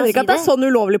 jeg det mener og ikke si at det er sånn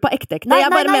ulovlig på ekte. Nei, Jeg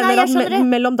bare nei, mener jeg at skjønner det.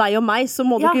 mellom deg og meg så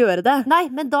må du Ja. ikke gjøre det. Nei,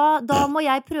 men da må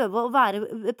jeg prøve å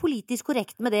være politisk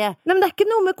korrekt med det. Nei, men det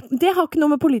har ikke noe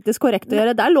med politisk korrekt å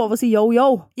gjøre. Det er lov å si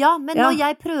yo-yo. Ja, men Ja. når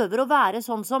jeg prøver å være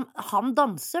sånn som han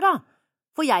danser, da.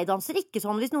 For jeg danser ikke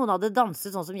sånn. Hvis noen hadde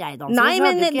danset sånn som jeg danser, Nei, så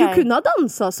men hadde jo du ikke jeg kunne ha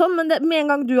dansa sånn, men med en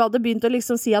gang du hadde begynt å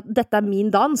liksom si at dette er min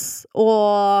dans,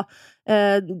 og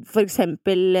for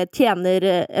eksempel tjener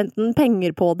enten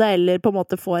penger på det, eller på en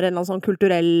måte får en eller annen sånn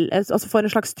kulturell Altså får en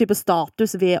slags type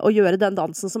status ved å gjøre den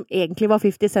dansen som egentlig var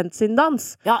 50 Cent sin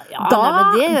dans. Ja, Da, nei, men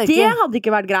det gjør det ikke hadde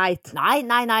ikke vært greit. Nei,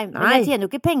 men Nei. jeg tjener jo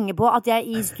ikke penger på at jeg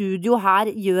i studio her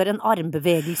gjør en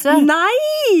armbevegelse. Nei!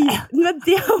 Men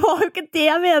det var jo ikke det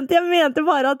jeg mente. Jeg mente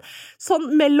bare at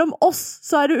sånn mellom oss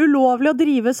så er det ulovlig å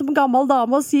drive som gammel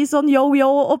dame og si sånn yo-yo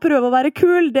og prøve å være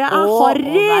kul. Det er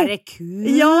harry! Å være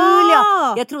kul, Ja!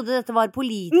 Jeg trodde dette var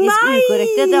politisk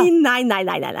ukorrekt. Ja. Nei.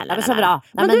 Ja, men så bra.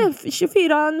 Nei, Men du,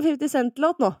 24 av en 50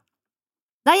 Cent-låt nå.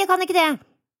 Nei, jeg kan ikke det.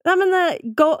 Nei, men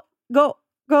go,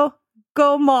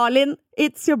 Marlin.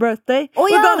 It's your birthday. Å, We're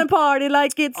ja! gonna party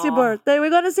like it's your birthday. We're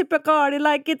gonna sip a party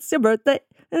like it's your birthday.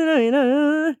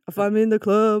 If I'm in the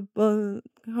club Kan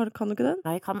du ikke den?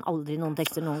 Nei, jeg kan aldri noen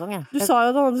tekster noen gang, jeg. Du sa jo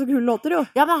at han hadde så kule låter, jo.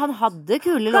 Ja, men han hadde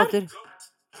kule låter.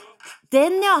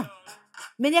 Den, ja!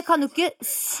 Men jeg kan jo ikke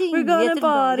synge We're gonna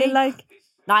party tilbake. like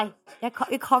Nei, jeg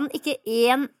kan ikke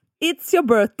én It's your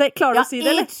birthday. Klarer du Ja, å si det,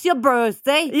 eller? It's your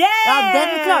birthday. Yeah! Ja, den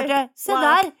klarte jeg. Se Wow.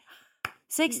 der.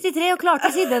 63 og klarte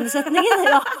å si den setningen.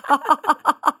 Ja.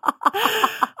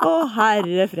 Å,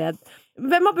 herre fred.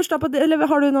 Hvem har bursdag på Eller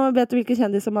vet du hvilken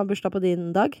kjendis som har bursdag på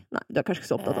din dag? Nei, du er kanskje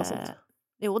ikke så opptatt av sånt.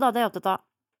 Jo da, det er jeg opptatt av.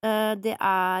 Det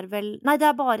er vel Nei, det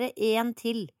er bare én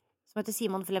til, som heter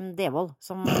Simon Flem Devold,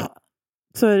 som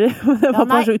Sorry, det var Ja, nei.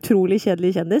 bare så utrolig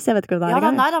kjedelig kjendis. Jeg vet ikke hvem det er Ja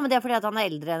da, engang. nei da, men det er fordi at han er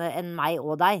eldre enn meg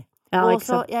og deg. Ja, og ikke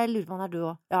så, sant? jeg lurer på om han er du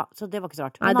òg. Ja, så det var ikke så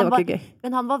rart. Nei, Men det han var ikke gøy.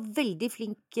 Men han var veldig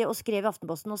flink og skrev i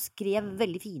Aftenposten, og skrev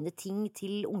veldig fine ting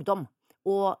til ungdom.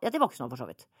 Og ja, til voksne for så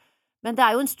vidt. Men det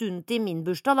er jo en stund til min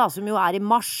bursdag, da, som jo er i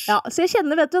mars. Ja, så jeg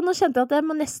kjenner, vet du, nå kjente jeg at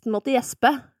jeg nesten måtte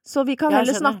gjespe. Så vi kan Ja, jeg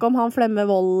heller skjønner. snakke om han Flemme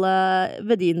Wold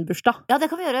ved din bursdag. Ja, det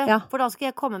kan vi gjøre. Ja. For da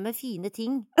skal jeg komme med fine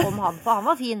ting om han, for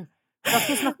han var fin. Da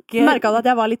skal jeg snakke Merka du at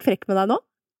jeg var litt frekk med deg nå?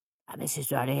 Nei, men syns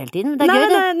du er det hele tiden? Det er Nei, gøy,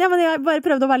 det. men, men jeg bare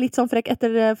prøvde å være litt sånn frekk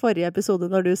etter forrige episode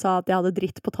når du sa at jeg hadde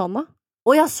dritt på tanna.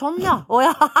 Å ja, sånn, ja. Å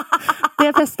ja. Det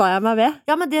festa jeg meg ved.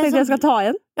 Ja, men det Tenkte jeg skal som, ta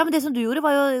igjen. ja, men det som du gjorde,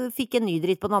 var jo fikk en ny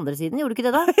dritt på den andre siden. Gjorde du ikke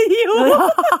det, da? Jo!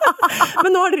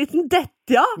 Men nå har dritten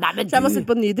dette, ja! Nei, men Så jeg må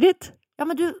sitte på ny dritt. Ja,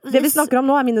 men du Det vi snakker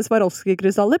om nå, er mine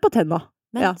Swarovski-krystaller på tenna.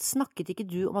 Men ja. snakket ikke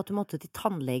du om at du måtte til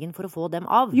tannlegen for å få dem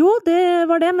av? Jo, det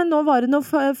var det, men nå var det noe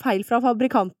feil fra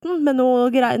fabrikanten med noe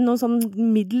sånn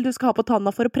middel du skal ha på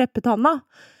tanna for å preppe tanna.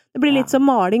 Det blir litt Ja. som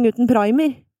maling uten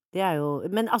primer. Det er jo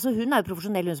Men altså, hun er jo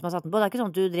profesjonell, hun som har satt den på. Det er ikke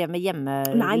sånn at du drev med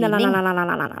hjemmeliming? Nei.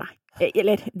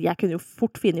 Eller, jeg kunne jo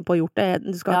fort finne på å gjort det.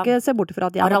 Du skal Ja. ikke se bort fra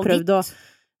at jeg har prøvd å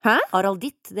Hæ?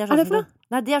 Aralditt. Det er Er det sånn for som du,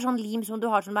 nei, det er sånn lim som du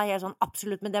har som er helt sånn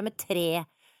absolutt, men det er med tre.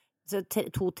 Så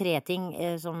to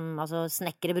treting som altså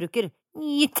snekkere bruker.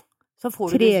 Så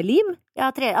får du Trelim?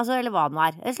 Ja, altså, eller hva det nå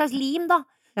er. En slags lim, da.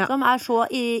 Ja. Som er så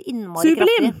innmari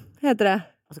Superlim kraftig. heter det.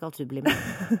 Også kalt superlim.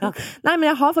 Ja, ok. Nei, men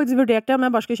jeg har faktisk vurdert det, om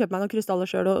jeg bare skulle kjøpe meg noen krystaller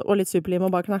selv og litt superlim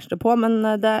og bare knæsje det på, men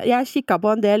jeg kikket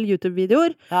på en del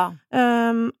YouTube-videoer, Ja.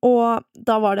 og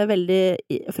da var det veldig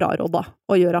frarådet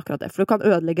å gjøre akkurat det, for du kan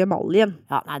ødelegge emaljen.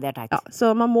 Ja, nei, det er teit. Ja,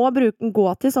 så man må gå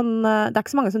til sånn, det er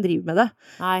ikke så mange som driver med det,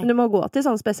 Nei. men du må gå til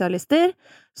sånne spesialister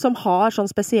som har sånn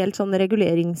spesielt sånn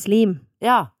reguleringslim,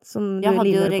 Ja, som du jeg hadde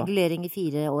jo limer på. regulering i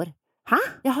 4 år. Hæ?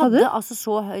 Jeg hadde altså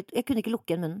så høyt, jeg kunne ikke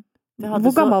lukke igjen munnen. Jeg hadde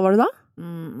Hvor gammel var du da?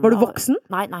 Var du ja, voksen?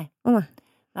 Nei. Å nei.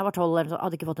 Jeg var 12 eller så,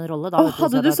 hadde ikke fått en rolle da. vet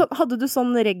Hadde du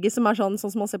sånn reggae som er sånn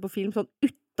som man ser på film, sånn Ja,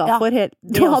 utenfor helt,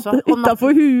 det du også. hadde Om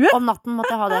utenfor huet? Om natten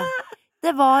måtte jeg ha det.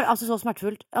 Det var altså så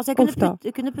smertefullt. Altså, Uff da.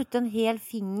 jeg kunne putte en hel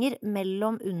finger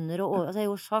mellom under og over. Altså, jeg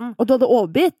gjorde sånn. Og du hadde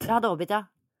overbitt? Jeg hadde overbitt, ja.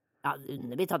 Ja,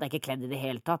 underbitt hadde jeg ikke kledd i det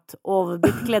hele tatt.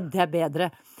 Overbitt kledde jeg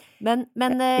bedre. Men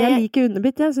Jeg liker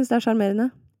underbitt, jeg synes det er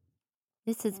charmerende.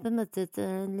 jeg synes på en måte at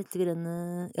litt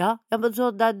grann ja, men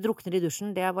så der drukner i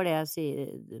dusjen. Det var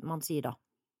det man sier da.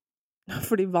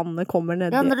 Fordi vannet kommer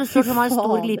ned. Ja, når du står som har en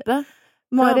stor glipe,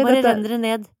 så Mari, bare dette, renner det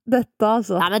ned. dette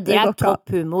altså. Nei, men det er går ikke an. topp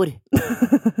humor.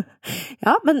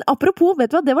 Ja, men apropos,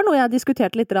 vet du hva, det var noe jeg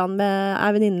diskuterte litt grann med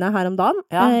ei venninne her om dagen,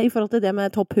 Ja. I forhold til det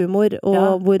med topphumor og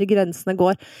Ja. hvor grensene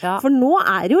går. Ja, For nå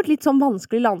er det jo et litt sånn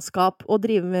vanskelig landskap å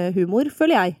drive med humor,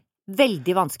 føler jeg.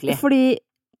 veldig vanskelig. Fordi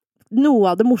noe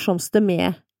av det morsomste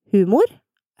med humor,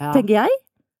 Ja, tenker jeg,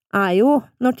 er jo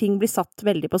når ting blir satt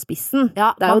veldig på spissen.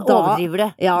 ja det er jo man da- overdriver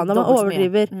det. Ja, når man Dobbelt så mye.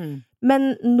 overdriver. Mm.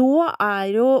 Men nå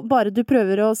er jo bare du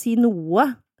prøver å si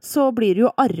noe, så blir du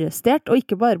jo arrestert, og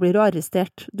ikke bare blir du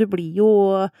arrestert, du blir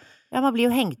jo Ja, man blir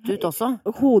jo hengt ut også.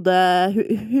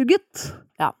 hodehugget.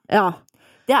 Ja. Ja.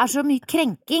 Det er så mye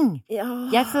krenking.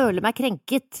 Jeg føler meg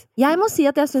krenket. Jeg må si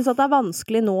at jeg synes at det er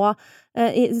vanskelig nå,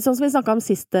 sånn som vi snakket om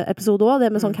siste episode også,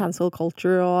 det med sånn cancel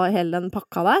culture og hele den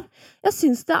pakka der. Jeg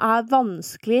synes det er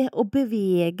vanskelig å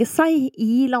bevege seg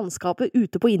i landskapet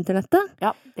ute på internettet.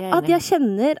 Ja, det er At enig. jeg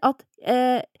kjenner at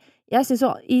jeg synes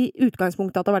jo i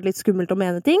utgangspunktet at det har vært litt skummelt å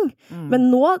mene ting, Mm. men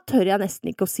nå tør jeg nesten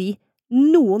ikke å si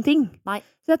noen ting. Nei.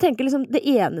 Så jeg tenker liksom, det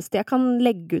eneste jeg kan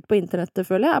legge ut på internettet,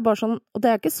 føler jeg, er bare sånn, og det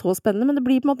er ikke så spennende, men det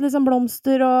blir på en måte liksom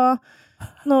blomster og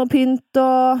noe pynt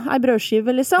og ei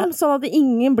brødskive, liksom, sånn at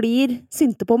ingen blir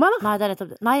sinte på meg, da. Nei, det er rett og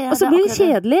slett Nei, Og så blir det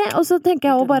kjedelig, og så tenker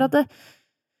jeg også bare at det,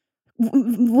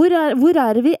 hvor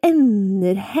er det vi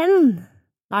ender hen?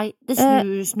 Nei, det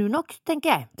snur nok,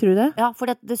 tenker jeg. Tror du det? Ja, for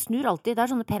det snur alltid. Det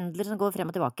er sånne pendler som går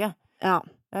frem og tilbake. Ja.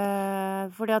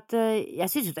 Fordi at jeg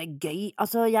synes jo det er gøy.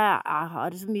 Altså, jeg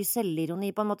har så mye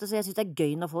selvironi på en måte, så jeg synes det er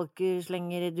gøy når folk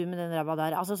slenger du med den ræva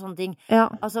der. Altså, sånne ting. Ja.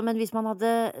 Altså, men hvis man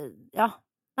hadde Ja.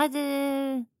 Nei,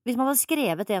 hvis man hadde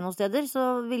skrevet det noen steder, så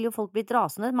ville jo folk blitt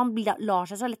rasende. Man lar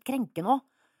seg så lett krenke nå.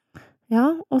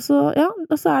 Ja, og så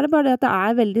er det bare det at det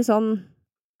er veldig sånn,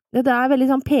 det er veldig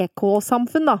sånn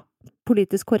PK-samfunn, da.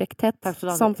 Politisk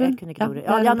korrekthet-samfunn. Jeg kunne ikke ordet.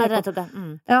 Ja, nei, rett og slett det.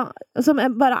 Mm. Ja, som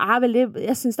bare er veldig,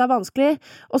 jeg synes det er vanskelig.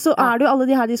 Og så Ja. er det jo alle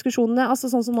de her diskusjonene, altså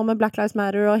sånn som nå med Black Lives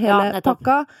Matter og hele Ja, nettopp.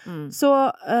 pakka, Mm.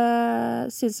 så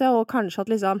synes jeg også kanskje at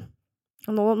liksom,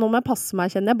 nå må jeg passe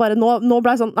meg, kjenner jeg. Bare nå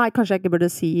ble jeg sånn, nei, kanskje jeg ikke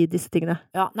burde si disse tingene.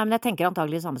 Ja, nei, men jeg tenker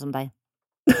antagelig det samme som deg.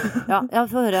 Ja,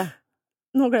 få høre.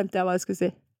 Nå glemte jeg hva jeg skulle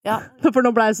si. Ja. For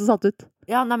nå ble jeg så satt ut.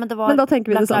 Ja, nei, men det var Men da tenker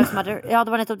vi Black det samme. Lives Matter. Ja, det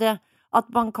var nettopp det. At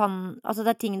man kan Altså, det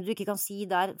er ting du ikke kan si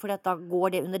der, for da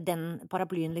går det under den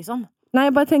paraplyen, liksom. Nei,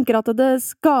 jeg bare tenker at det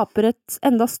skaper et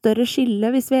enda større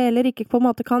skille hvis vi heller ikke på en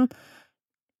måte kan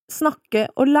snakke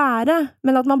og lære,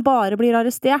 men at man bare blir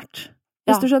arrestert.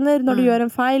 Hvis Ja. du skjønner, når du Mm. gjør en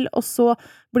feil, og så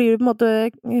blir du på en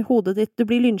måte i hodet ditt, du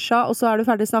blir lynsja, og så er du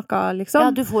ferdig snakka, liksom.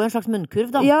 Ja, du får jo en slags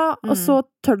munnkurv, da. Ja, og Mm. så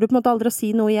tør du på en måte aldri å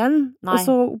si noe igjen, Nei. og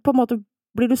så på en måte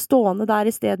blir du stående der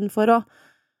istedenfor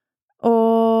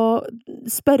å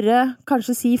spørre,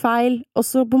 kanskje si feil, og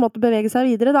så på en måte bevege seg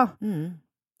videre, da. Mm.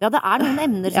 Ja, det er noen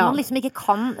emner som Ja. man liksom ikke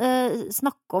kan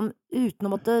snakke om uten å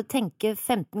måtte tenke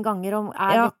 15 ganger om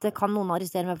Ja. kan noen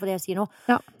arrestere meg for det jeg sier nå.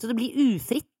 Ja. Så det blir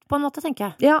ufritt, på en måte, tenker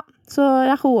jeg. Ja, så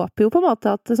jeg håper jo på en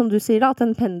måte at, som du sier da, at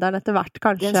den pendelen etter hvert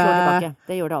kanskje Den slår tilbake.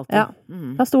 Det gjør det alltid. Ja.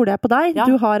 Mm. Da stoler jeg på deg. Ja.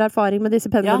 Du har erfaring med disse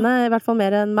pendlene, i hvert fall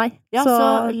mer enn meg. Ja,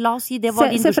 så la oss si det var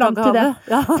din se frem til det. bursdagsgave.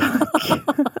 Ja.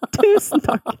 Tusen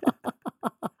takk!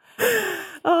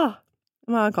 Åh,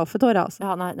 må ha en kaffetåre, altså.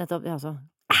 Ja, nei, nettopp. Ja, så.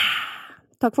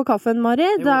 Takk for kaffen, Mari.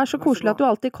 Jo, Det er så vær så koselig at du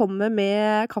alltid kommer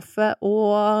med kaffe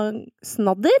og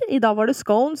snadder. I dag var det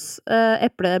scones,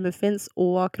 eplemuffins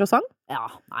og croissant. Ja,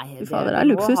 nei, Fy fader, det er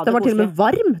luksus. Den var til og med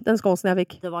varm, den sconesen jeg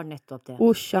fikk. Det var nettopp det.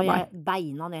 Usj, ja Og meg. jeg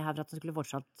beina ned her for at den skulle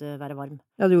fortsatt være varm.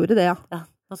 Ja, du gjorde det, ja. Ja.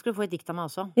 Nå skal du få et dikt av meg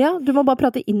også. Ja, du må bare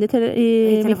prate inn i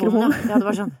mikrofonen. Ja, det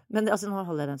var sånn. Men altså, nå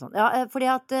holder jeg den sånn. Ja, fordi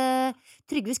at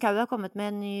Trygve Skau har kommet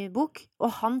med en ny bok,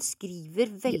 og han skriver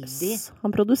veldig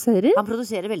Han produserer? Han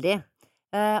produserer veldig.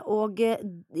 Og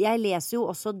jeg leser jo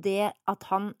også det at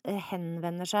han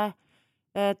henvender seg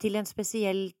til en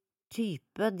spesiell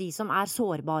type, de som er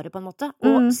sårbare på en måte,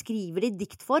 og skriver det i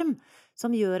diktform,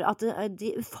 som gjør at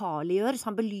de ufarliggjør, så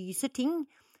han belyser ting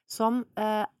som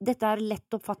dette er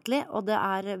lett oppfattelig, og det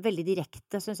er veldig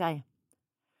direkte, synes jeg.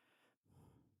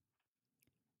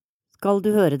 Skal du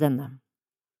høre denne?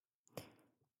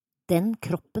 Den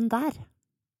kroppen der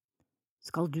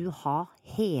skal du ha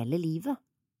hele livet.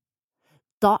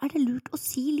 Da er det lurt å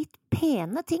si litt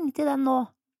pene ting til den nå.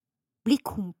 Bli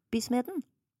kompis med den.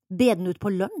 Be den ut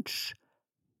på lunsj.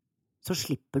 Så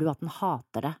slipper du at den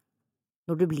hater deg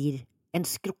når du blir en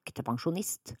skrukkete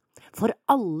pensjonist. For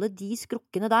alle de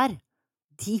skrukkene der,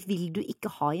 de vil du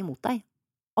ikke ha imot deg,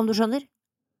 om du skjønner?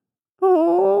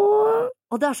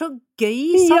 Og det er så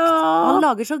gøy sagt. Ja. Han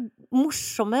lager så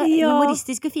morsomme,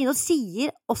 humoristiske, fine, og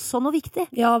sier også noe viktig.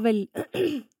 Ja,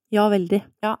 ja, veldig.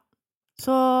 Ja.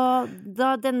 Så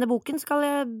denne boken skal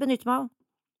jeg benytte meg av.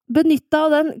 Benytt deg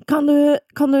av den. Kan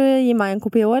du gi meg en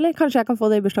kopi også, eller? Kanskje jeg kan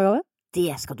få det i bursdagsgave?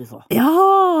 Det skal du få. Ja!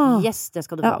 Yes, det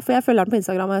skal du få. Ja, for jeg følger han på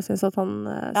Instagram, og jeg synes at han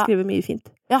skriver mye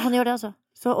fint. Ja, han gjør det altså.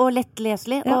 Og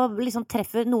lettleselig, og liksom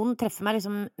noen treffer meg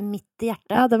liksom midt i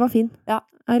hjertet. Ja, det var fin. Ja.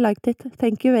 I liked it.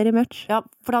 Thank you very much. Ja,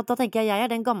 for da tenker jeg er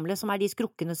den gamle som er de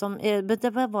skrukkene som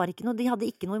det var ikke noe, de hadde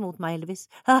ikke noe imot meg, heldigvis.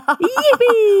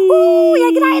 Jippi!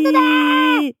 Jeg greide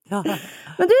det! Ja.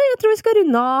 Men du, jeg tror vi skal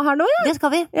runde av her nå, ja. Det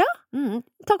skal vi. Ja.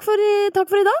 Takk for i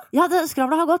dag. Ja,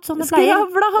 skravla har gått, som det pleier.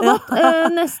 Skravla har gått.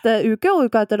 Neste uke, og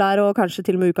uka etter der, og kanskje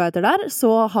til og med uka etter der,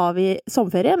 så har vi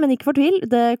sommerferie, men ikke fortvil.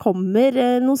 Det kommer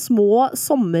noen små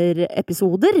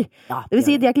sommerepisoder. Ja, det vil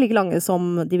si, de er ikke like lange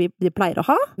som de pleier å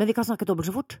ha. Men vi kan snakke dobbelt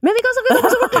så fort.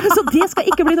 Så det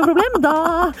skal ikke bli noe problem.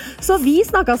 Så vi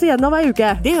snakkes igjen om ei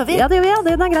uke. Det gjør vi. Ja, det gjør vi.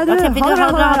 Den er grei, du.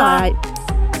 Ha det.